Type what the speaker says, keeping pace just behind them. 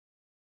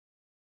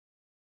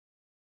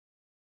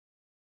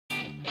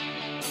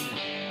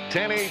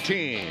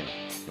10:18.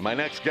 My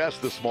next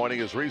guest this morning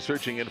is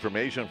researching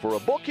information for a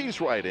book he's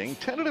writing,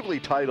 tentatively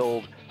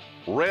titled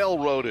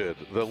Railroaded,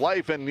 The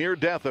Life and Near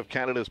Death of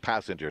Canada's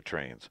Passenger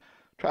Trains.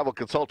 Travel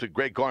consultant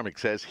Greg Gormick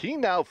says he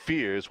now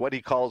fears what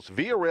he calls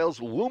Via Rail's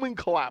looming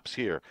collapse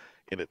here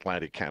in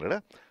Atlantic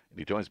Canada. And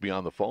he joins me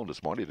on the phone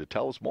this morning to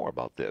tell us more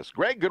about this.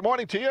 Greg, good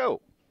morning to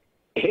you.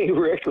 Hey,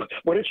 Rick,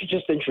 why don't you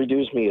just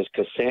introduce me as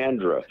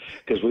Cassandra?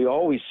 Because we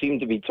always seem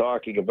to be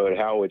talking about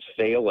how it's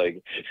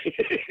failing.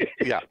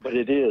 Yeah. But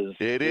it is.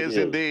 It is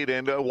indeed.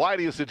 And why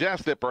do you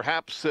suggest that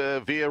perhaps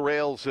Via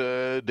Rail's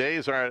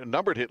days are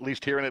numbered, at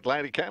least here in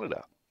Atlantic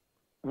Canada?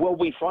 Well,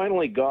 we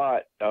finally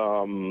got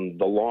the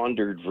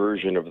laundered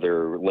version of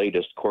their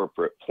latest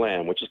corporate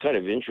plan, which is kind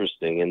of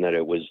interesting in that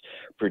it was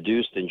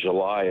produced in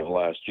July of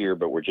last year,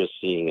 but we're just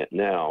seeing it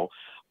now.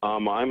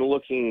 I'm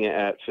looking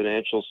at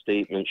financial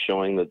statements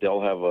showing that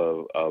they'll have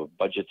a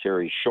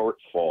budgetary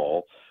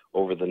shortfall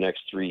over the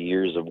next 3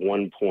 years of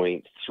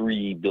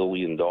 $1.3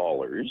 billion.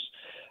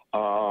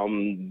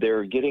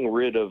 They're getting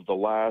rid of the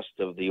last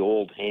of the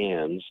old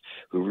hands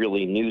who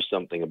really knew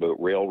something about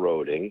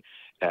railroading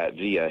at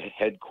Via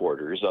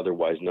headquarters,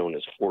 otherwise known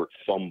as Fort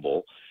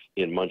Fumble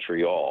in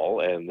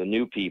Montreal. And the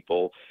new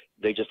people,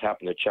 they just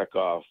happen to check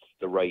off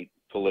the right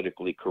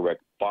politically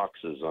correct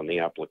boxes on the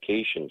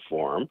application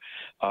form.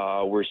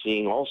 We're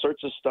seeing all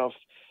sorts of stuff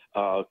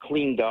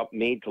cleaned up,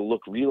 made to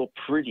look real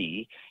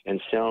pretty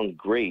and sound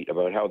great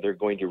about how they're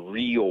going to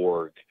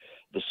reorg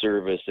the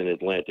service in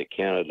Atlantic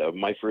Canada.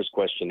 My first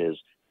question is,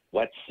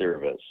 what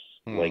service?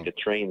 Like a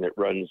train that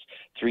runs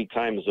 3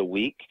 times a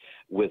week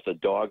with a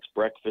dog's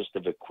breakfast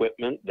of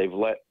equipment. They've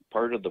let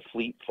part of the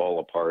fleet fall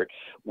apart.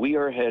 We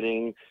are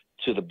heading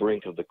to the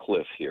brink of the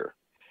cliff here.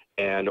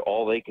 And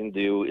all they can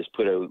do is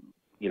put out,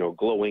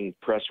 glowing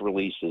press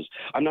releases.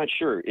 I'm not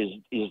sure. Is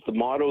the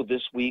motto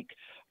this week,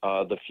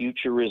 the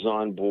future is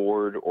on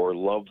board, or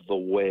love the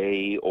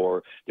way,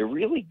 or they're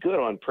really good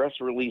on press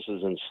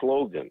releases and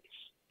slogans.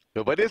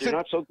 No, but they're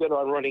not so good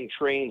on running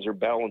trains or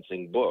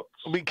balancing books.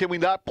 I mean, can we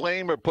not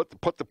blame or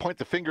point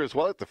the finger as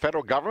well at the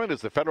federal government?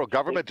 Is the federal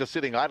government just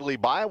sitting idly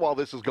by while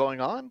this is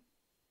going on?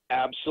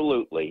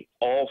 Absolutely.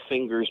 All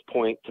fingers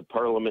point to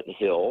Parliament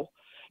Hill.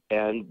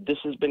 And this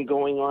has been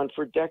going on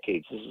for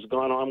decades. This has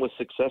gone on with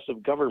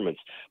successive governments,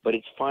 but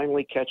it's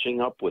finally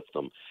catching up with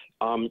them.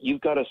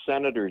 You've got a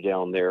senator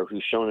down there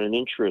who's shown an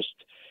interest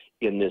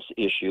in this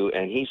issue,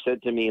 and he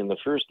said to me in the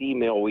first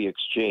email we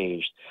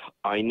exchanged,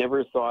 I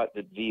never thought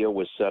that Via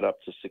was set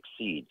up to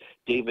succeed.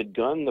 David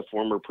Gunn, the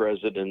former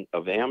president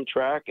of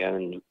Amtrak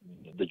and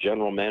the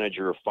general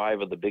manager of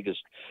 5 of the biggest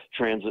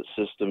transit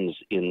systems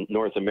in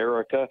North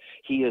America,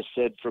 he has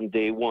said from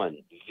day one,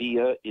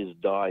 Via is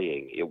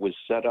dying. It was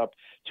set up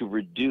to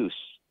reduce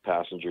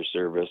passenger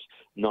service,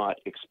 not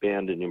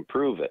expand and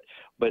improve it.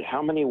 But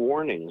how many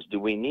warnings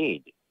do we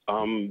need?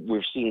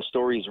 We're seeing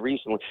stories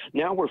recently.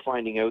 Now we're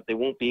finding out they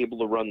won't be able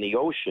to run the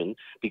ocean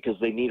because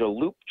they need a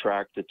loop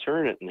track to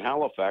turn it in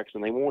Halifax,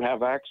 and they won't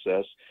have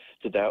access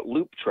to that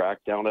loop track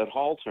down at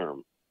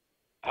Halterm.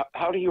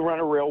 How do you run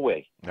a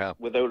railway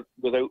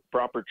without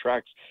proper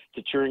tracks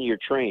to turn your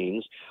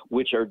trains,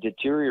 which are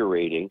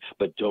deteriorating?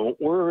 But don't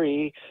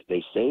worry.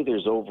 They say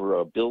there's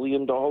over $1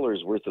 billion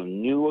worth of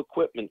new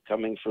equipment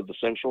coming for the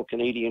Central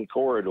Canadian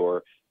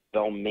Corridor.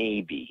 Well,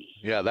 maybe.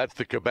 Yeah, that's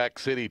the Quebec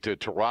City to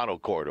Toronto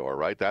corridor,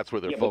 right? That's where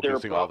they're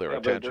focusing all their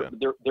attention.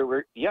 But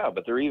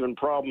there are even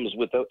problems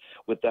with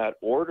that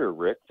order,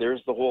 Rick.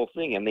 There's the whole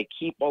thing. And they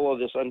keep all of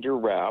this under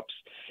wraps,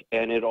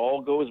 and it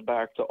all goes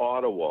back to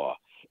Ottawa.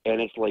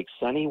 And it's like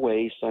sunny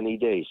way, sunny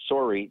day.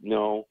 Sorry,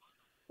 no.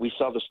 We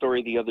saw the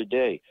story the other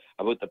day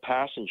about the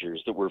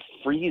passengers that were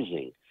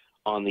freezing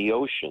on the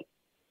ocean.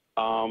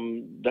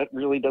 That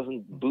really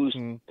doesn't boost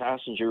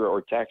passenger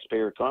or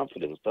taxpayer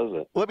confidence, does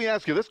it? Let me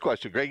ask you this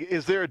question, Greg.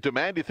 Is there a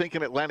demand, you think,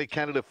 in Atlantic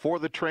Canada for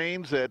the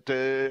trains? That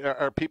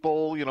are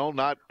people,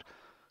 not,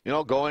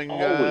 going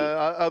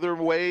other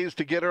ways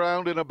to get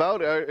around and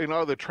about?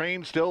 Are the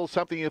trains still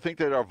something you think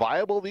that are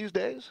viable these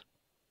days?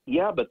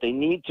 Yeah, but they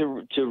need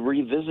to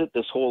revisit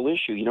this whole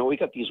issue. We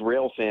got these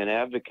rail fan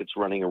advocates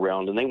running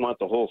around, and they want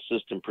the whole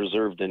system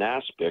preserved in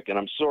aspic. And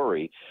I'm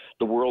sorry,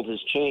 the world has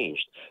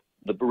changed.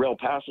 The rail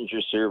passenger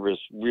service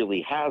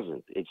really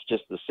hasn't. It's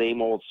just the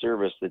same old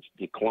service that's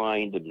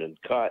declined and been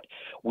cut.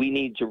 We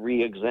need to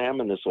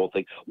re-examine this whole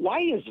thing. Why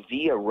is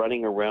Via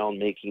running around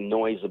making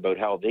noise about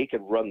how they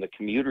could run the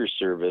commuter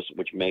service,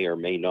 which may or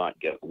may not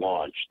get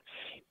launched,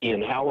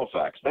 in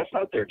Halifax? That's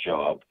not their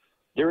job.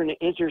 They're an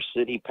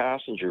intercity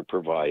passenger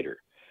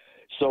provider.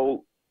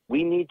 So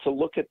we need to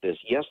look at this.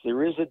 Yes,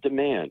 there is a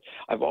demand.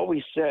 I've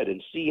always said,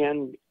 and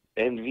CN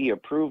and Via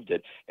proved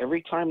it,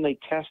 every time they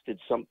tested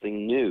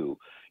something new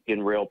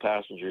in rail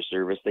passenger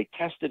service, they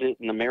tested it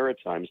in the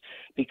Maritimes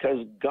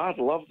because, God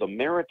love them,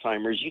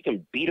 Maritimers, you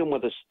can beat them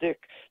with a stick.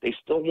 They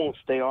still won't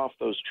stay off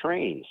those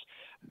trains.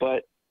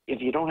 But if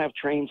you don't have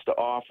trains to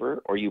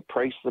offer, or you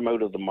price them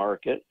out of the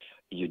market,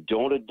 you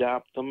don't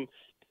adapt them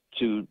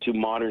to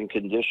modern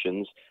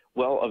conditions,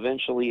 well,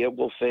 eventually it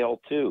will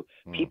fail too.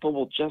 People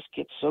will just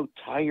get so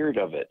tired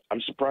of it.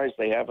 I'm surprised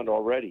they haven't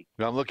already.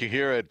 Now, I'm looking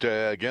here at,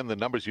 again, the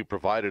numbers you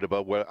provided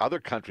about what other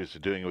countries are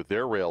doing with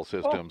their rail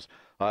systems.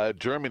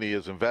 Germany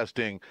is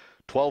investing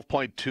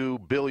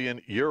 12.2 billion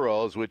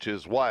euros, which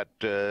is what,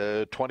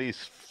 20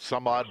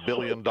 some odd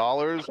billion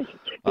dollars?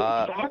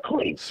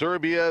 Exactly.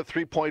 Serbia,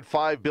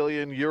 3.5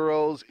 billion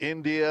euros.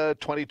 India,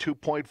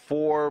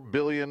 22.4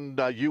 billion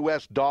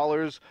US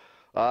dollars.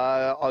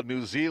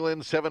 New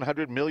Zealand,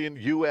 700 million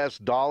US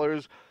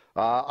dollars.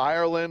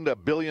 Ireland,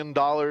 $1 billion,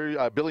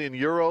 billion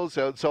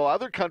euros. So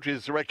other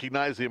countries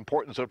recognize the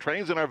importance of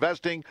trains and are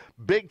investing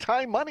big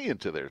time money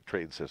into their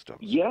train systems.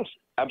 Yes,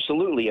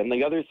 absolutely. And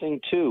the other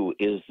thing too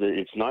is that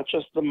it's not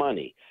just the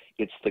money.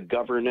 It's the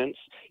governance.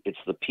 It's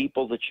the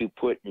people that you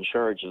put in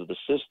charge of the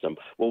system.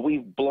 Well,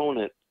 we've blown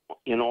it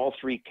in all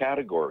three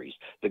categories.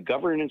 The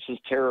governance is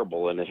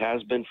terrible, and it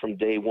has been from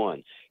day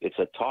one. It's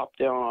a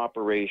top-down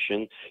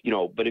operation,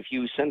 but if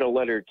you send a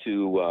letter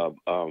to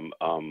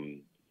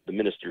the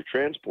Minister of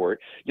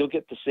Transport, you'll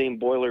get the same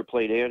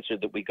boilerplate answer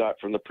that we got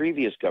from the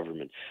previous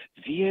government.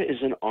 VIA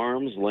is an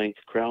arm's-length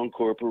crown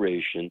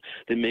corporation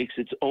that makes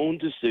its own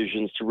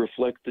decisions to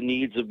reflect the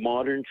needs of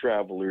modern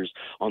travelers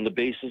on the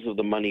basis of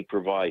the money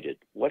provided.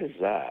 What is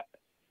that?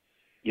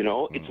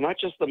 It's not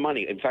just the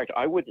money. In fact,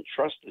 I wouldn't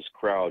trust this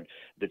crowd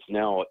that's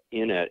now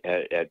in at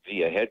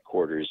VIA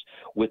headquarters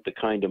with the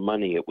kind of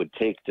money it would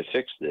take to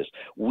fix this.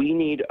 We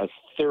need a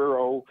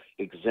thorough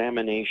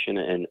examination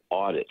and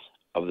audit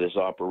of this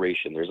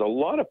operation. There's a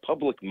lot of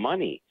public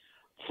money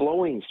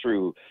flowing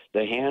through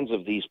the hands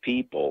of these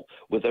people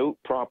without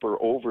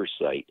proper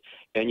oversight.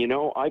 And,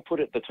 I put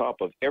at the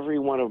top of every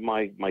one of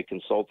my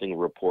consulting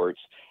reports,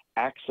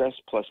 access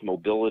plus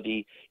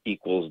mobility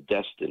equals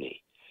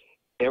destiny.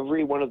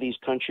 Every one of these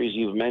countries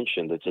you've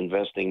mentioned that's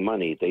investing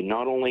money, they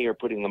not only are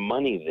putting the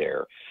money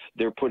there,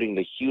 they're putting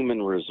the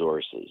human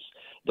resources,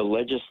 the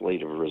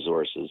legislative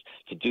resources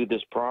to do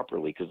this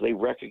properly, because they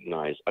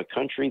recognize a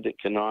country that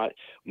cannot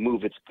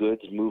move its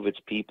goods, move its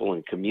people,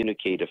 and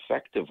communicate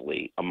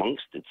effectively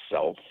amongst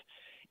itself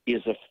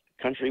is a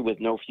country with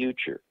no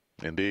future.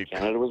 Indeed.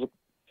 Canada was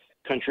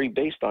a country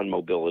based on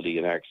mobility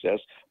and access,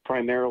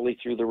 primarily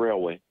through the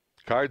railway.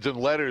 Cards and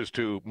letters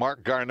to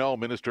Marc Garneau,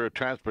 Minister of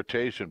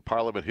Transportation,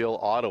 Parliament Hill,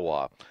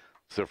 Ottawa.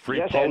 It's a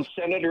free post. And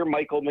Senator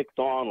Michael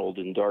McDonald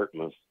in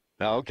Dartmouth.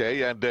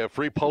 Okay, and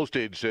free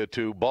postage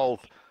to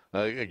both,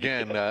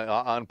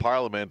 on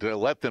Parliament.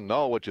 Let them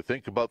know what you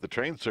think about the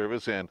train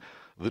service and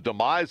the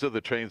demise of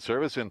the train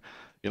service, and,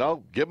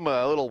 give them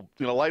a little,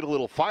 light a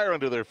little fire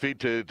under their feet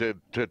to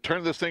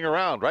turn this thing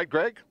around. Right,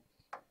 Greg?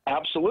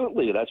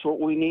 Absolutely. That's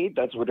what we need.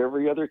 That's what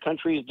every other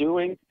country is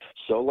doing.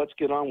 So let's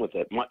get on with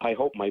it. I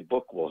hope my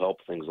book will help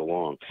things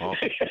along. Oh.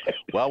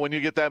 Well, when you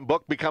get that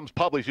book becomes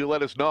published, you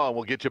let us know, and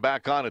we'll get you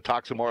back on and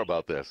talk some more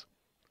about this.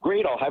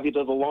 Great. I'll have you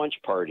to the launch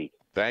party.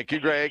 Thank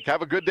you, Greg.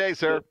 Have a good day,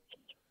 sir.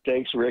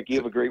 Thanks, Rick. You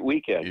have a great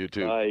weekend. You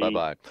too. Bye.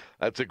 Bye-bye.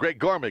 That's a Greg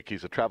Gormick.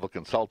 He's a travel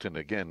consultant,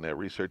 again,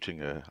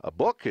 researching a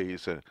book.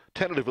 He's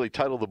tentatively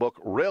titled the book,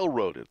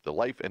 Railroaded, The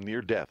Life and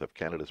Near Death of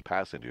Canada's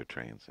Passenger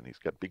Trains. And he's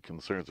got big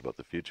concerns about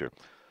the future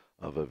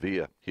of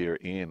VIA here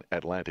in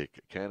Atlantic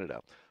Canada.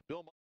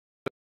 Bill